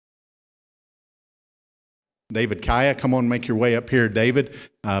David Kaya. Come on, make your way up here, David.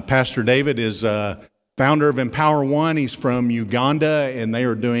 Pastor David is founder of Empower One. He's from Uganda, and they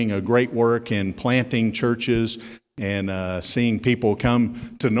are doing a great work in planting churches and seeing people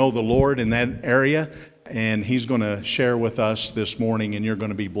come to know the Lord in that area. And he's going to share with us this morning, and you're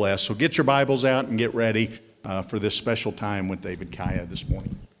going to be blessed. So get your Bibles out and get ready for this special time with David Kaya this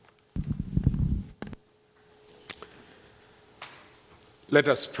morning. Let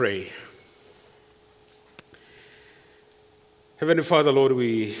us pray. Heavenly Father, Lord,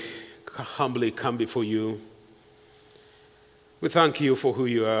 we humbly come before you. We thank you for who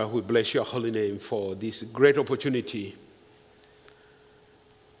you are. We bless your holy name for this great opportunity.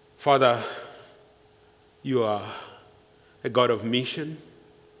 Father, you are a God of mission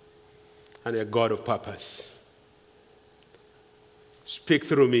and a God of purpose. Speak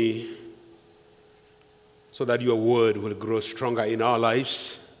through me so that your word will grow stronger in our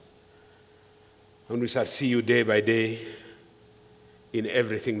lives, and we shall see you day by day in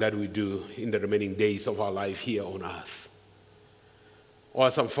everything that we do in the remaining days of our life here on earth.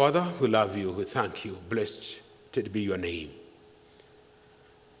 Awesome Father, we love you, we thank you. Blessed be your name.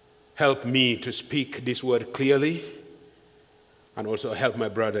 Help me to speak this word clearly, and also help my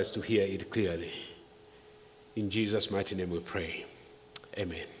brothers to hear it clearly. In Jesus' mighty name we pray.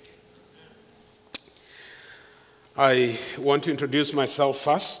 Amen. I want to introduce myself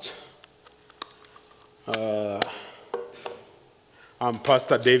first. I'm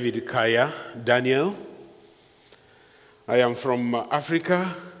Pastor David Kaya Daniel. I am from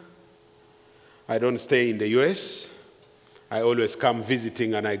Africa. I don't stay in the U.S. I always come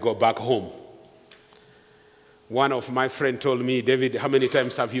visiting and I go back home. One of my friends told me, David, how many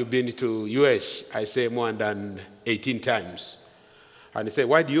times have you been to U.S.? I say more than 18 times. And he said,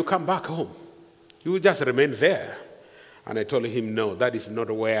 why do you come back home? You just remain there. And I told him, no, that is not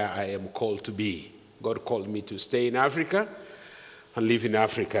where I am called to be. God called me to stay in Africa and live in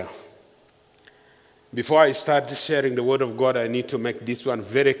Africa. Before I start sharing the word of God, I need to make this one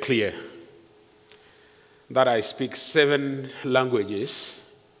very clear, that I speak 7 languages,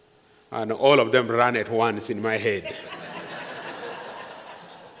 and all of them run at once in my head.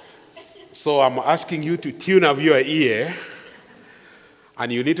 So I'm asking you to tune up your ear,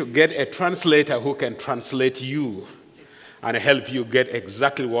 and you need to get a translator who can translate you and help you get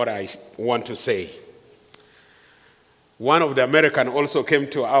exactly what I want to say. One of the Americans also came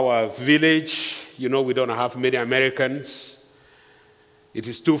to our village. You know, we don't have many Americans. It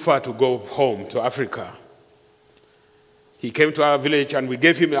is too far to go home to Africa. He came to our village and we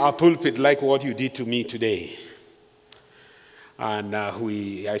gave him our pulpit like what you did to me today. And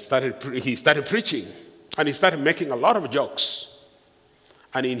he started preaching, and he started making a lot of jokes.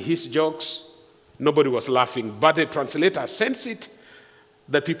 And in his jokes, nobody was laughing, but the translator sensed it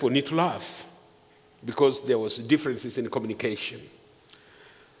that people need to laugh because there was differences in communication.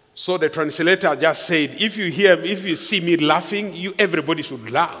 So the translator just said, if you see me laughing, everybody should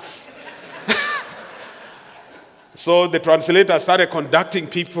laugh. So the translator started conducting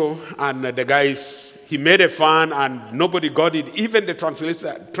people, and the guys, he made a fun, and nobody got it. Even the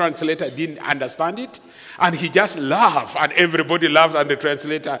translator didn't understand it, and he just laughed, and everybody laughed, and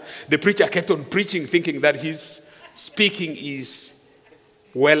the preacher kept on preaching, thinking that his speaking is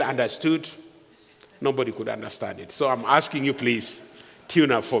well understood. Nobody could understand it. So I'm asking you, please,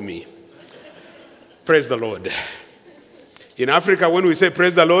 tune up for me. Praise the Lord. In Africa, when we say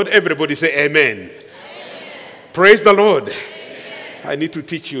praise the Lord, everybody say amen. Amen. Praise the Lord. Amen. I need to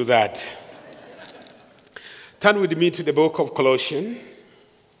teach you that. Turn with me to the book of Colossians.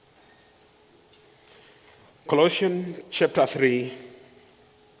 Colossians chapter 3,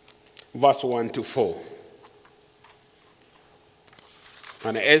 verse 1 to 4.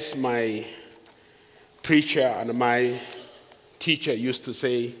 And as my preacher and my teacher used to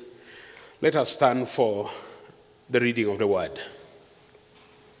say, let us stand for the reading of the word.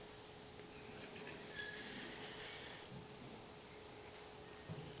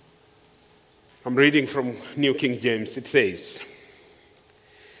 I'm reading from New King James. It says,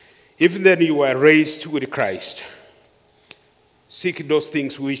 if then you were raised with Christ, seek those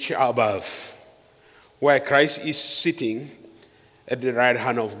things which are above, where Christ is sitting at the right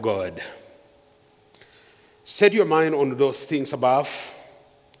hand of God. Set your mind on those things above,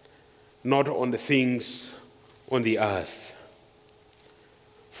 not on the things on the earth.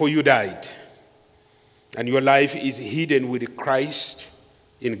 For you died, and your life is hidden with Christ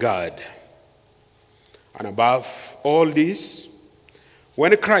in God. And above all this,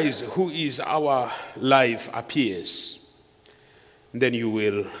 when Christ, who is our life, appears, then you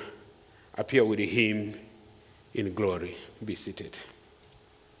will appear with him in glory. Be seated.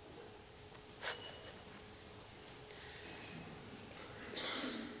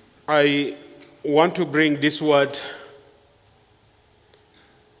 I want to bring this word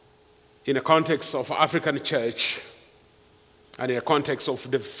in a context of African church and in a context of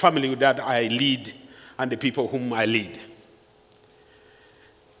the family that I lead and the people whom I lead.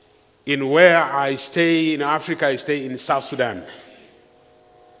 In where I stay in Africa, I stay in South Sudan.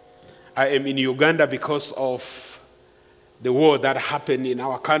 I am in Uganda because of the war that happened in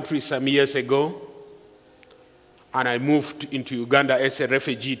our country some years ago. And I moved into Uganda as a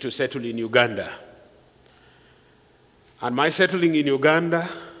refugee to settle in Uganda. And my settling in Uganda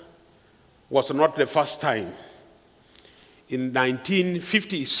was not the first time. In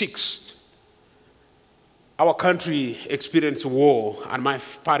 1956, our country experienced war, and my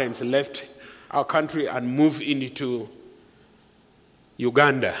parents left our country and moved into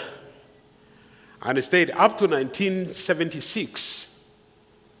Uganda. And stayed up to 1976.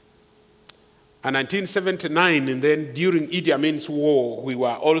 And 1979, and then during Idi Amin's war, we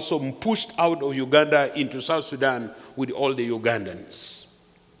were also pushed out of Uganda into South Sudan with all the Ugandans.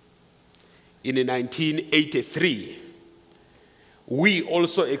 In 1983, we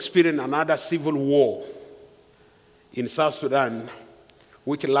also experienced another civil war in South Sudan,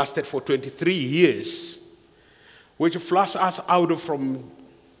 which lasted for 23 years, which flushed us out from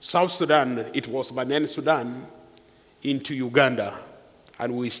South Sudan, it was Banen Sudan, into Uganda.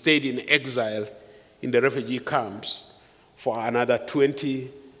 And we stayed in exile in the refugee camps for another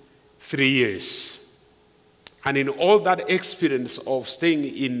 23 years. And in all that experience of staying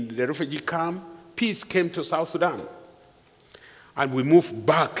in the refugee camp, peace came to South Sudan. And we moved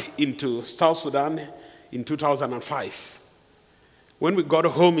back into South Sudan in 2005. When we got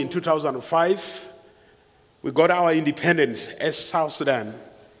home in 2005, we got our independence as South Sudan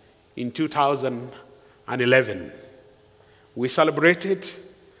in 2011. We celebrated.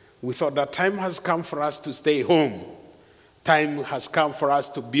 We thought that time has come for us to stay home. Time has come for us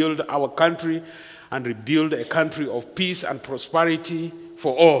to build our country and rebuild a country of peace and prosperity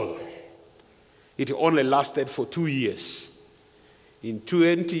for all. It only lasted for 2 years. In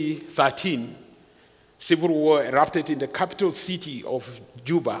 2013, civil war erupted in the capital city of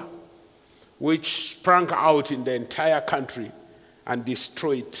Juba, which sprang out in the entire country and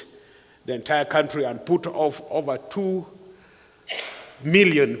destroyed the entire country and put off over 2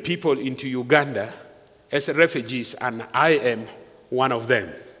 million people into Uganda as refugees, and I am one of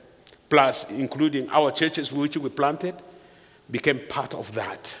them. Plus, including our churches which we planted, became part of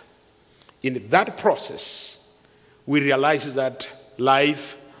that. In that process, we realized that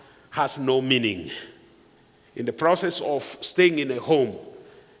life has no meaning. In the process of staying in a home,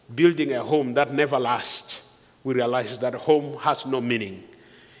 building a home that never lasts, we realized that home has no meaning.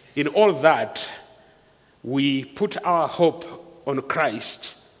 In all that, we put our hope on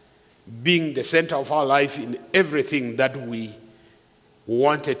Christ being the center of our life in everything that we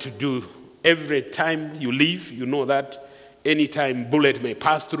wanted to do. Every time you leave, you know that any time bullet may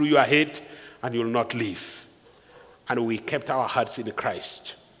pass through your head and you'll not leave. And we kept our hearts in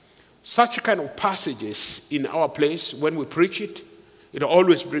Christ. Such kind of passages in our place, when we preach it, it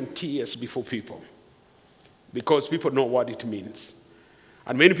always brings tears before people because people know what it means.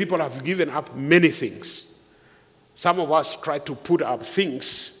 And many people have given up many things. Some of us tried to put up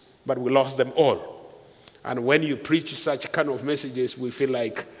things, but we lost them all. And when you preach such kind of messages, we feel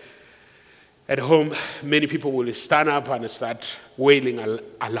like at home, many people will stand up and start wailing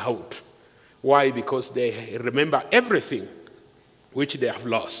aloud. Why? Because they remember everything which they have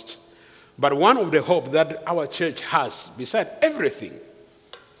lost. But one of the hope that our church has, beside everything,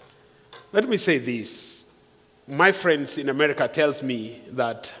 let me say this. My friends in America tells me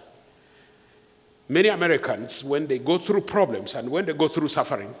that many Americans, when they go through problems and when they go through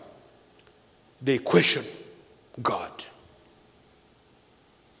suffering, they question God.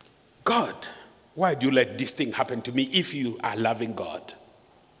 God, why do you let this thing happen to me if you are loving God?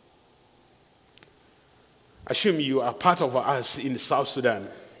 Assume you are part of us in South Sudan.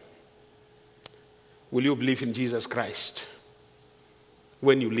 Will you believe in Jesus Christ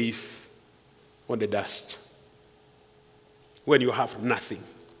when you live on the dust? When you have nothing?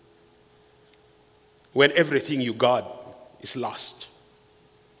 When everything you got is lost?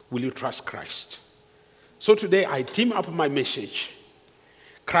 Will you trust Christ? So today I team up my message.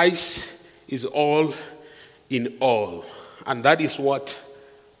 Christ is all in all. And that is what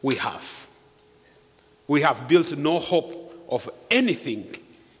we have. We have built no hope of anything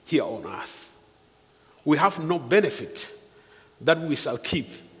here on earth. We have no benefit that we shall keep.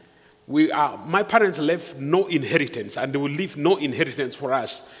 My parents left no inheritance, and they will leave no inheritance for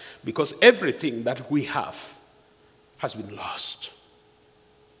us because everything that we have has been lost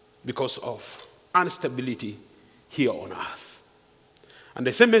because of instability here on earth. And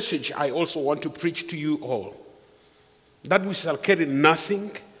the same message I also want to preach to you all, that we shall carry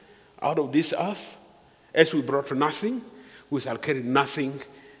nothing out of this earth, as we brought nothing, we shall carry nothing,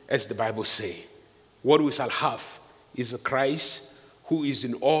 as the Bible says. What we shall have is a Christ who is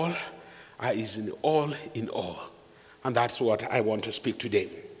in all, is in all in all. And that's what I want to speak today.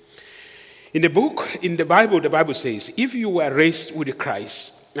 In the Bible says, if you were raised with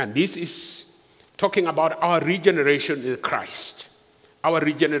Christ, and this is talking about our regeneration in Christ, our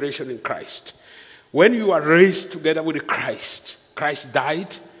regeneration in Christ. When you are raised together with Christ, Christ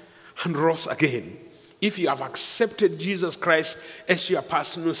died and rose again. If you have accepted Jesus Christ as your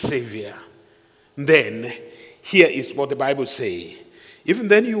personal Savior, then here is what the Bible says. Even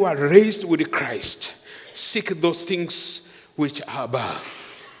then you are raised with Christ, seek those things which are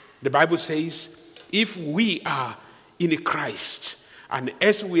above. The Bible says, if we are in Christ, and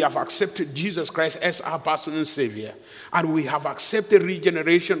as we have accepted Jesus Christ as our personal Savior, and we have accepted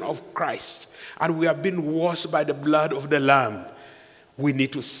regeneration of Christ, and we have been washed by the blood of the Lamb, we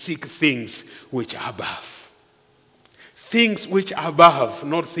need to seek things which are above. Things which are above,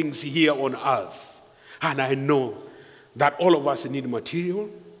 not things here on earth. And I know that all of us need material.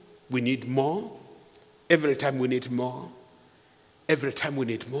 We need more. Every time we need more. Every time we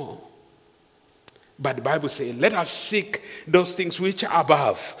need more. But the Bible says, let us seek those things which are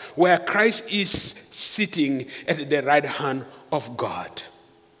above, where Christ is sitting at the right hand of God.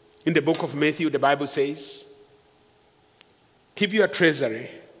 In the book of Matthew, the Bible says, keep your treasury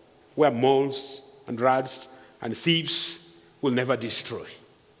where moles and rats and thieves will never destroy.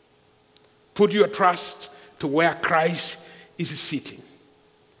 Put your trust to where Christ is sitting.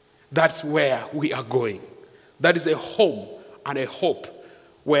 That's where we are going. That is a home and a hope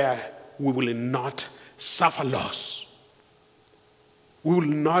where we will not suffer loss. We will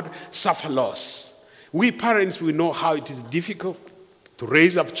not suffer loss. We parents, we know how it is difficult to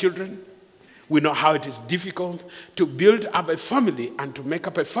raise up children. We know how it is difficult to build up a family and to make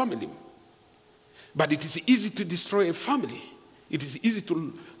up a family. But it is easy to destroy a family. It is easy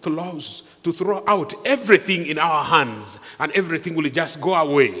to lose, to throw out everything in our hands, and everything will just go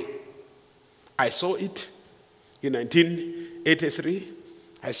away. I saw it in 1983.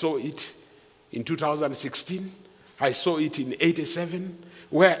 I saw it in 2016. I saw it in 87,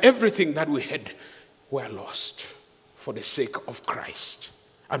 where everything that we had were lost for the sake of Christ,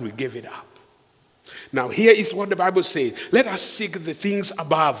 and we gave it up. Now here is what the Bible says. Let us seek the things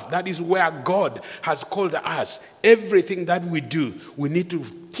above. That is where God has called us. Everything that we do, we need to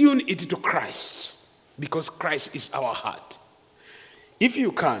tune it to Christ, because Christ is our heart. If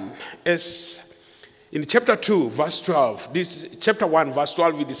you can, as in chapter 2, verse 12, this chapter 1, verse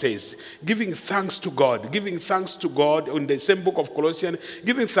 12, it says, giving thanks to God in the same book of Colossians,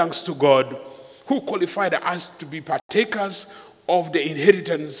 giving thanks to God who qualified us to be partakers of the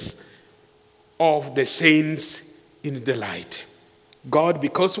inheritance of the saints in the light. God,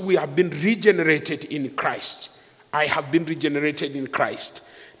 because we have been regenerated in Christ, I have been regenerated in Christ.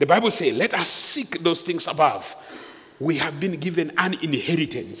 The Bible says, let us seek those things above. We have been given an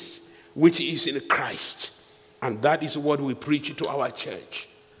inheritance, which is in Christ. And that is what we preach to our church.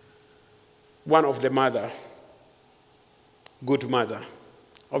 One of the mother, good mother,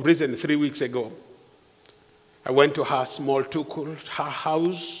 of recent 3 weeks ago, I went to her small tukul, her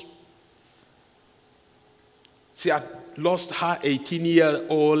house. She had lost her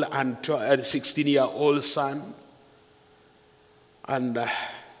 18-year-old and 16-year-old son. And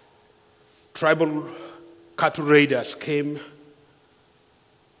tribal cattle raiders came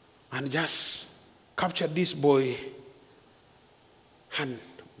and just captured this boy and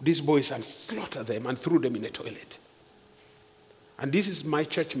these boys and slaughtered them and threw them in a toilet. And this is my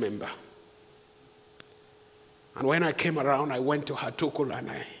church member. And when I came around, I went to her tukul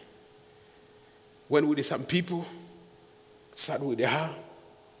and I went with some people, sat with her,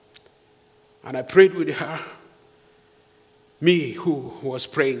 and I prayed with her. Me who was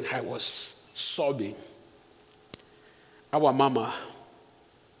praying, I was sobbing. Our mama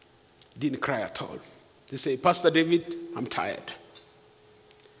didn't cry at all. They say, Pastor David, I'm tired.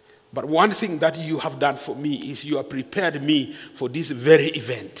 But one thing that you have done for me is you have prepared me for this very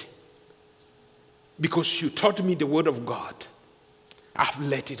event. Because you taught me the word of God. I've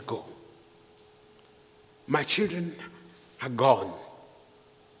let it go. My children are gone.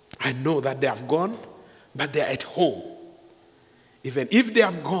 I know that they have gone, but they are at home. Even if they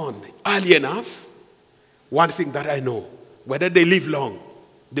have gone early enough, one thing that I know, whether they live long,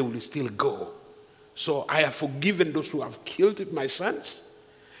 they will still go. So I have forgiven those who have killed my sons.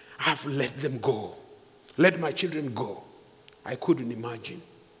 I have let them go. Let my children go. I couldn't imagine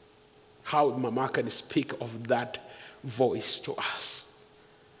how Mama can speak of that voice to us.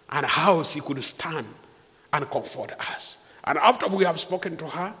 and how she could stand and comfort us. And after we have spoken to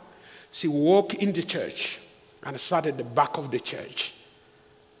her, she walked in the church and sat at the back of the church.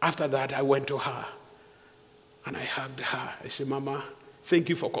 After that, I went to her and I hugged her. I said, Mama, thank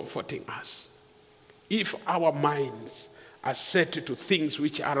you for comforting us. If our minds are set to things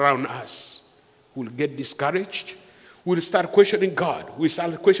which are around us, we'll get discouraged. We'll start questioning God. We'll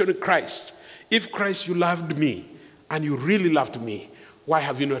start questioning Christ. If Christ, you loved me and you really loved me, why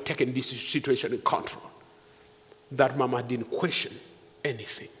have you not taken this situation in control? That Mama didn't question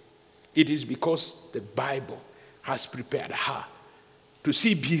anything. It is because the Bible has prepared her to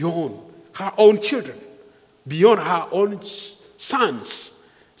see beyond her own children, beyond her own sons.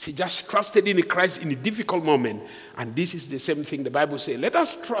 She just trusted in Christ in a difficult moment. And this is the same thing the Bible says. Let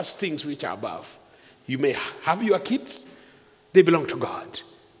us trust things which are above. You may have your kids. They belong to God.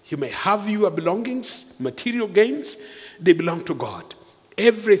 You may have your belongings, material gains. They belong to God.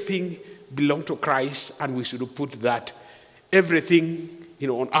 Everything belongs to Christ, and we should put that. Everything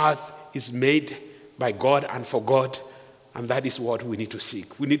on earth is made by God and for God, and that is what we need to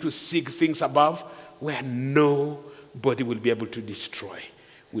seek. We need to seek things above where nobody will be able to destroy.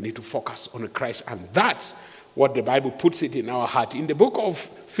 We need to focus on Christ, and that's what the Bible puts it in our heart. In the book of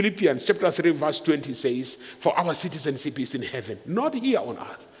Philippians chapter 3 verse 20 says, for our citizenship is in heaven, not here on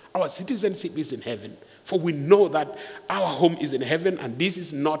earth. Our citizenship is in heaven. For we know that our home is in heaven, and this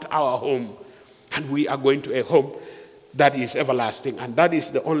is not our home. And we are going to a home that is everlasting, and that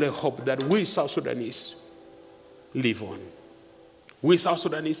is the only hope that we South Sudanese live on. We South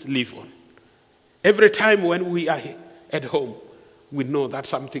Sudanese live on. Every time when we are at home, we know that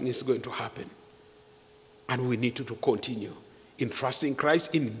something is going to happen. And we need to continue in trusting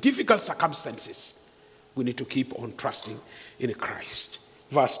Christ in difficult circumstances. We need to keep on trusting in Christ.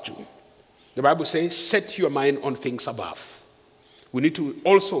 Verse 2. The Bible says, set your mind on things above. We need to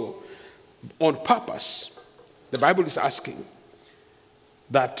also, on purpose, the Bible is asking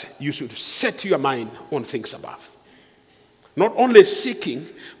that you should set your mind on things above. Not only seeking,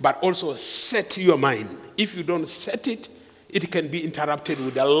 but also set your mind. If you don't set it, it can be interrupted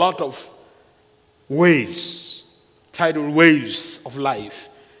with a lot of waves, tidal waves of life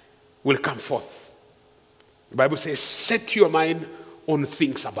will come forth. The Bible says, set your mind on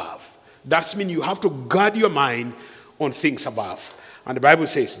things above. That means you have to guard your mind on things above. And the Bible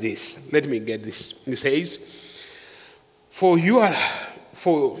says this. Let me get this. It says,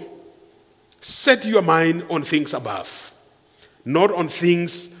 set your mind on things above, not on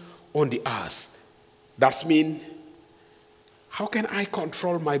things on the earth. That means, how can I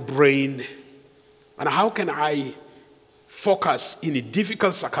control my brain? And how can I focus in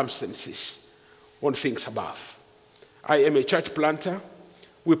difficult circumstances on things above? I am a church planter.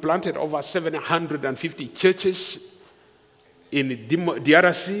 We planted over 750 churches in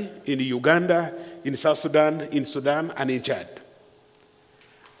DRC, in Uganda, in South Sudan, and in Chad.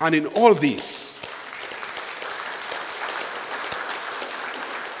 And in all these,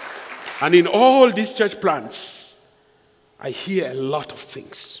 church plants, I hear a lot of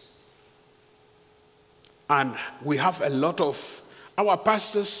things. And we have a lot of, our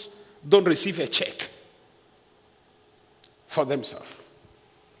pastors don't receive a check for themselves.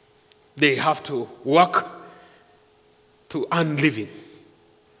 They have to work to earn living.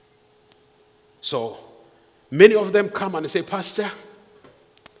 So many of them come and say, Pastor,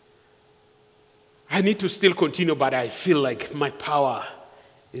 I need to still continue, but I feel like my power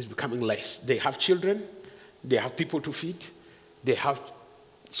is becoming less. They have children, they have people to feed, they have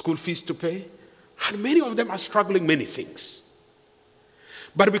school fees to pay, and many of them are struggling many things.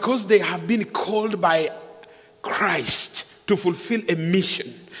 But because they have been called by Christ to fulfill a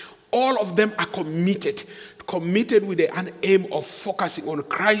mission, all of them are committed with an aim of focusing on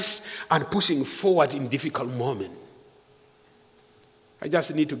Christ and pushing forward in difficult moments. I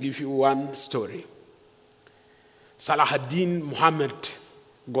just need to give you one story. Salahuddin Muhammad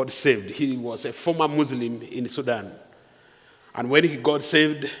got saved. He was a former Muslim in Sudan. And when he got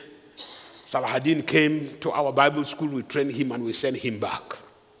saved, Salahuddin came to our Bible school. We trained him and we sent him back.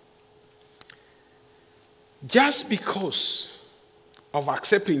 Just because of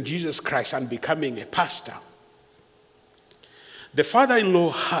accepting Jesus Christ and becoming a pastor, the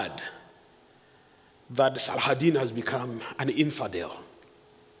father-in-law heard that Salahuddin has become an infidel.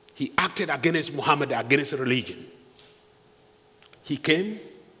 He acted against Muhammad, against religion. He came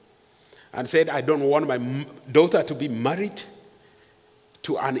and said, I don't want my daughter to be married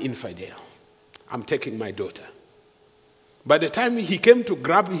to an infidel. I'm taking my daughter. By the time he came to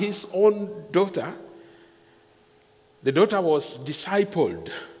grab his own daughter, the daughter was discipled.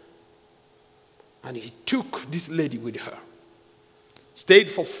 And he took this lady with her.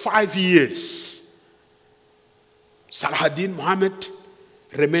 stayed for 5 years. Salahuddin Muhammad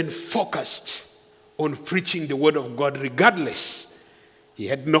remained focused on preaching the word of God regardless. He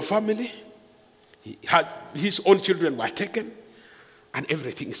had no family. His own children were taken, and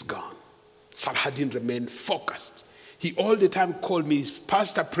everything is gone. Salahuddin remained focused. He all the time called me,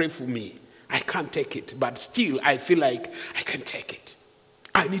 Pastor, pray for me. I can't take it, but still I feel like I can take it.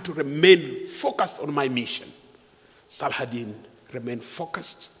 I need to remain focused on my mission. Salahuddin remained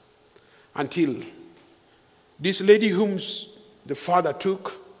focused until this lady whom the father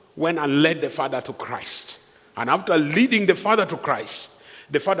took went and led the father to Christ. And after leading the father to Christ,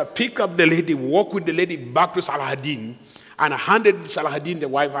 the father picked up the lady, walked with the lady back to Salahuddin, and handed Salahuddin the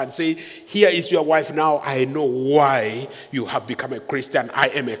wife and said, here is your wife now. I know why you have become a Christian. I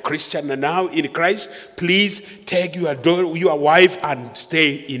am a Christian now in Christ. Please take your wife and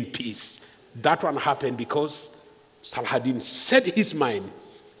stay in peace. That one happened because Salahuddin set his mind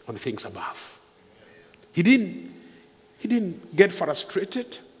on things above. He didn't get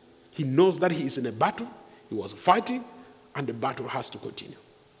frustrated. He knows that he is in a battle. He was fighting, and the battle has to continue.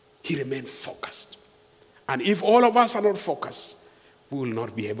 He remained focused. And if all of us are not focused, we will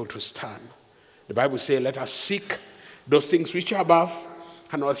not be able to stand. The Bible says, let us seek those things which are above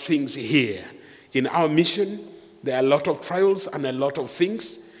and not things here. In our mission, there are a lot of trials and a lot of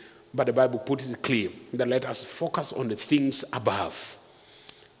things, but the Bible puts it clear that let us focus on the things above.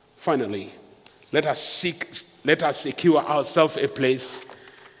 Finally, let us secure ourselves a place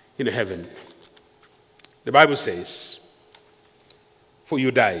in heaven. The Bible says, for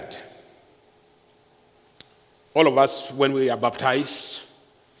you died. All of us, when we are baptized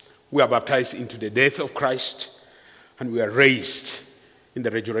into the death of Christ, and we are raised in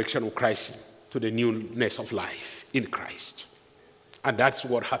the resurrection of Christ to the newness of life in Christ. And that's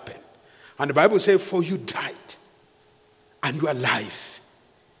what happened. And the Bible says, for you died, and your life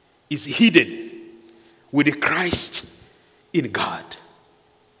is hidden with Christ in God.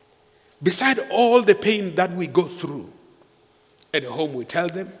 Beside all the pain that we go through, at home we tell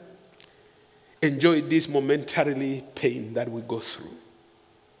them, enjoy this momentarily pain that we go through.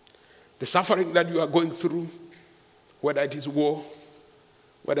 The suffering that you are going through, whether it is war,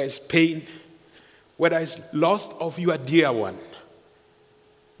 whether it's pain, whether it's loss of your dear one,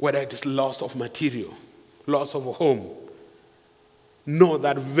 whether it is loss of material, loss of a home, know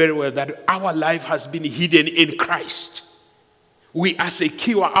that very well that our life has been hidden in Christ. We are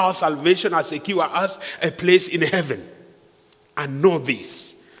secure, our salvation has secured us a place in heaven. And know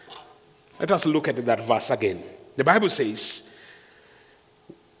this. Let us look at that verse again. The Bible says,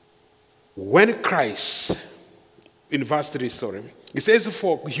 when Christ, in verse 3, it says,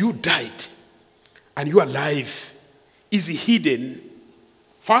 for you died, and your life is hidden,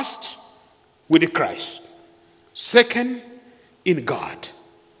 first, with Christ. Second, in God.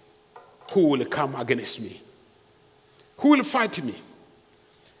 Who will come against me? Who will fight me?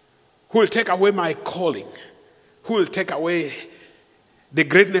 Who will take away my calling? Who will take away the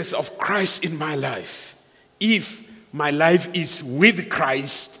greatness of Christ in my life? If my life is with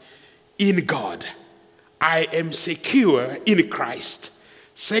Christ in God, I am secure in Christ.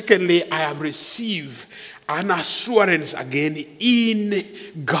 Secondly, I have received an assurance again in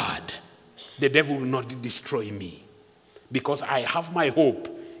God. The devil will not destroy me because I have my hope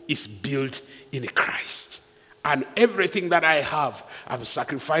is built in Christ. And everything that I have, I've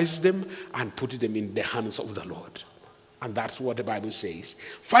sacrificed them and put them in the hands of the Lord. And that's what the Bible says.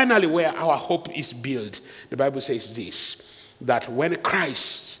 Finally, where our hope is built, the Bible says this, that when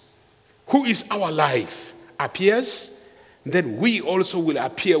Christ, who is our life, appears, then we also will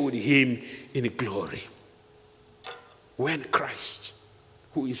appear with him in glory. When Christ,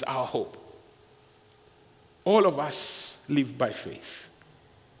 who is our hope. All of us live by faith.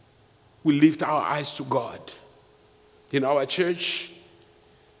 We lift our eyes to God. In our church,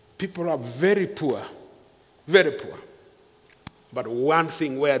 people are very poor, very poor. But one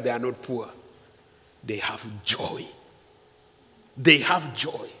thing where they are not poor, they have joy. They have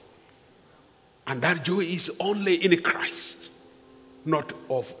joy. And that joy is only in Christ. Not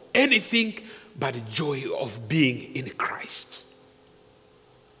of anything, but the joy of being in Christ.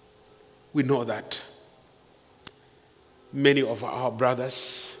 We know that many of our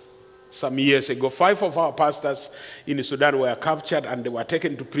brothers, some years ago, 5 of our pastors in Sudan were captured and they were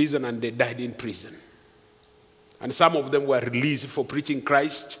taken to prison and they died in prison. And some of them were released for preaching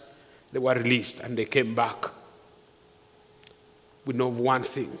Christ. They were released and they came back. We know one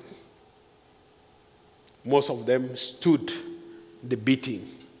thing. Most of them stood the beating.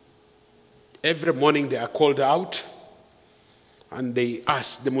 Every morning they are called out and they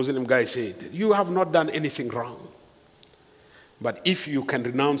asked, the Muslim guy said, you have not done anything wrong. But if you can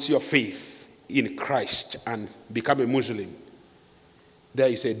renounce your faith in Christ and become a Muslim, there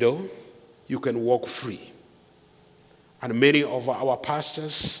is a door. You can walk free. And many of our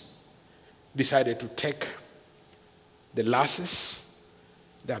pastors decided to take the lasses.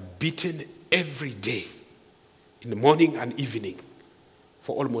 They are beaten every day, in the morning and evening,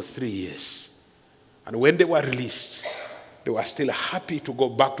 for almost 3 years. And when they were released, they were still happy to go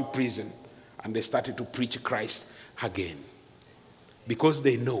back to prison, and they started to preach Christ again. Because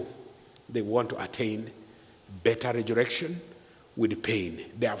they know they want to attain better resurrection with pain.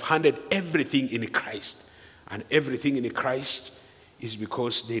 They have handed everything in Christ. And everything in Christ is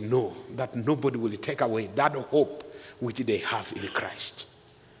because they know that nobody will take away that hope which they have in Christ.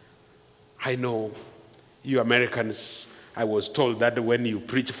 I know you Americans, I was told that when you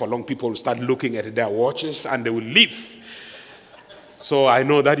preach for long, people will start looking at their watches and they will leave. So I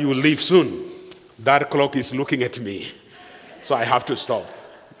know that you will leave soon. That clock is looking at me. So I have to stop.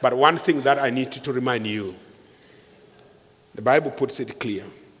 But one thing that I need to remind you, the Bible puts it clear.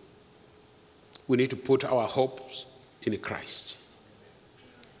 We need to put our hopes in Christ.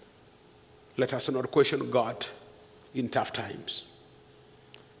 Let us not question God in tough times.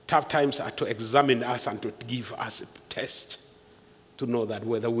 Tough times are to examine us and to give us a test to know that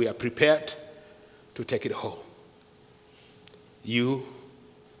whether we are prepared to take it home. You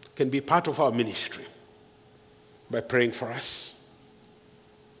can be part of our ministry by praying for us,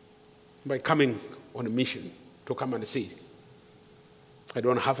 by coming on a mission to come and see. I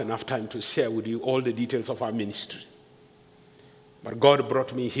don't have enough time to share with you all the details of our ministry. But God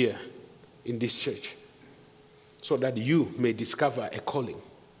brought me here in this church so that you may discover a calling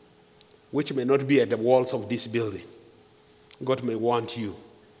which may not be at the walls of this building. God may want you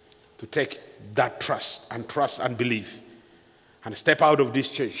to take that trust and believe and step out of this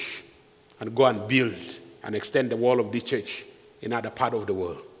church and go and build and extend the wall of this church in other part of the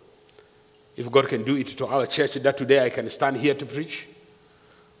world. If God can do it to our church that today I can stand here to preach,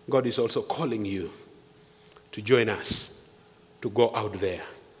 God is also calling you to join us to go out there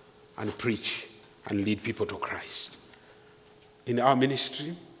and preach and lead people to Christ. In our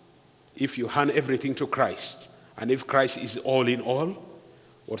ministry, if you hand everything to Christ, and if Christ is all in all,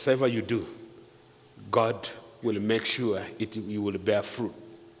 whatever you do, God will make sure you will bear fruit.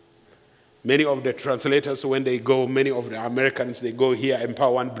 Many of the translators, when they go, many of the Americans, they go here,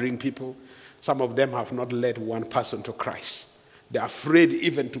 empower and bring people. Some of them have not led one person to Christ. They're afraid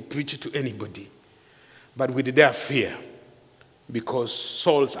even to preach to anybody. But with their fear, because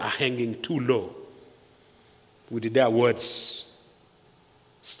souls are hanging too low, with their words,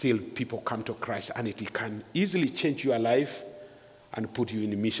 still people come to Christ, and it can easily change your life and put you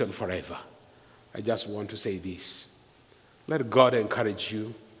in a mission forever. I just want to say this. Let God encourage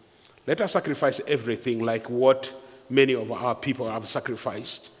you. Let us sacrifice everything like what many of our people have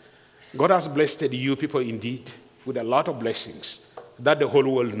sacrificed. God has blessed you people indeed with a lot of blessings that the whole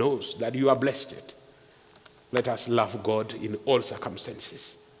world knows that you are blessed. Let us love God in all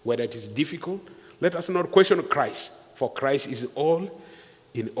circumstances. Whether it is difficult, let us not question Christ, for Christ is all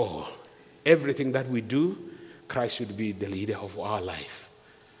in all. Everything that we do, Christ should be the leader of our life.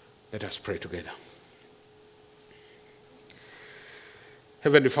 Let us pray together.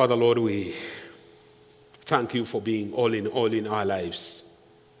 Heavenly Father, Lord, we thank you for being all in our lives.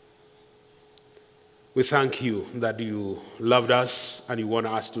 We thank you that you loved us and you want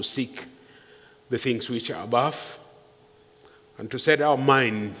us to seek the things which are above and to set our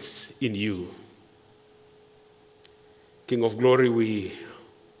minds in you. King of glory, we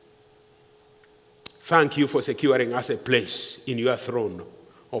thank you for securing us a place in your throne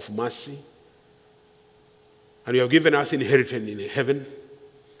of mercy. And you have given us inheritance in heaven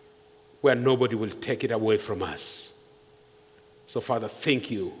where nobody will take it away from us. So, Father, thank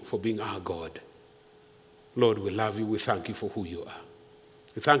you for being our God. Lord, we love you. We thank you for who you are.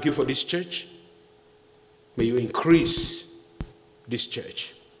 We thank you for this church. May you increase this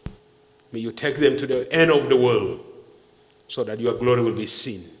church. May you take them to the end of the world so that your glory will be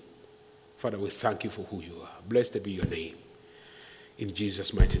seen. Father, we thank you for who you are. Blessed be your name. In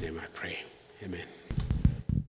Jesus' mighty name I pray. Amen.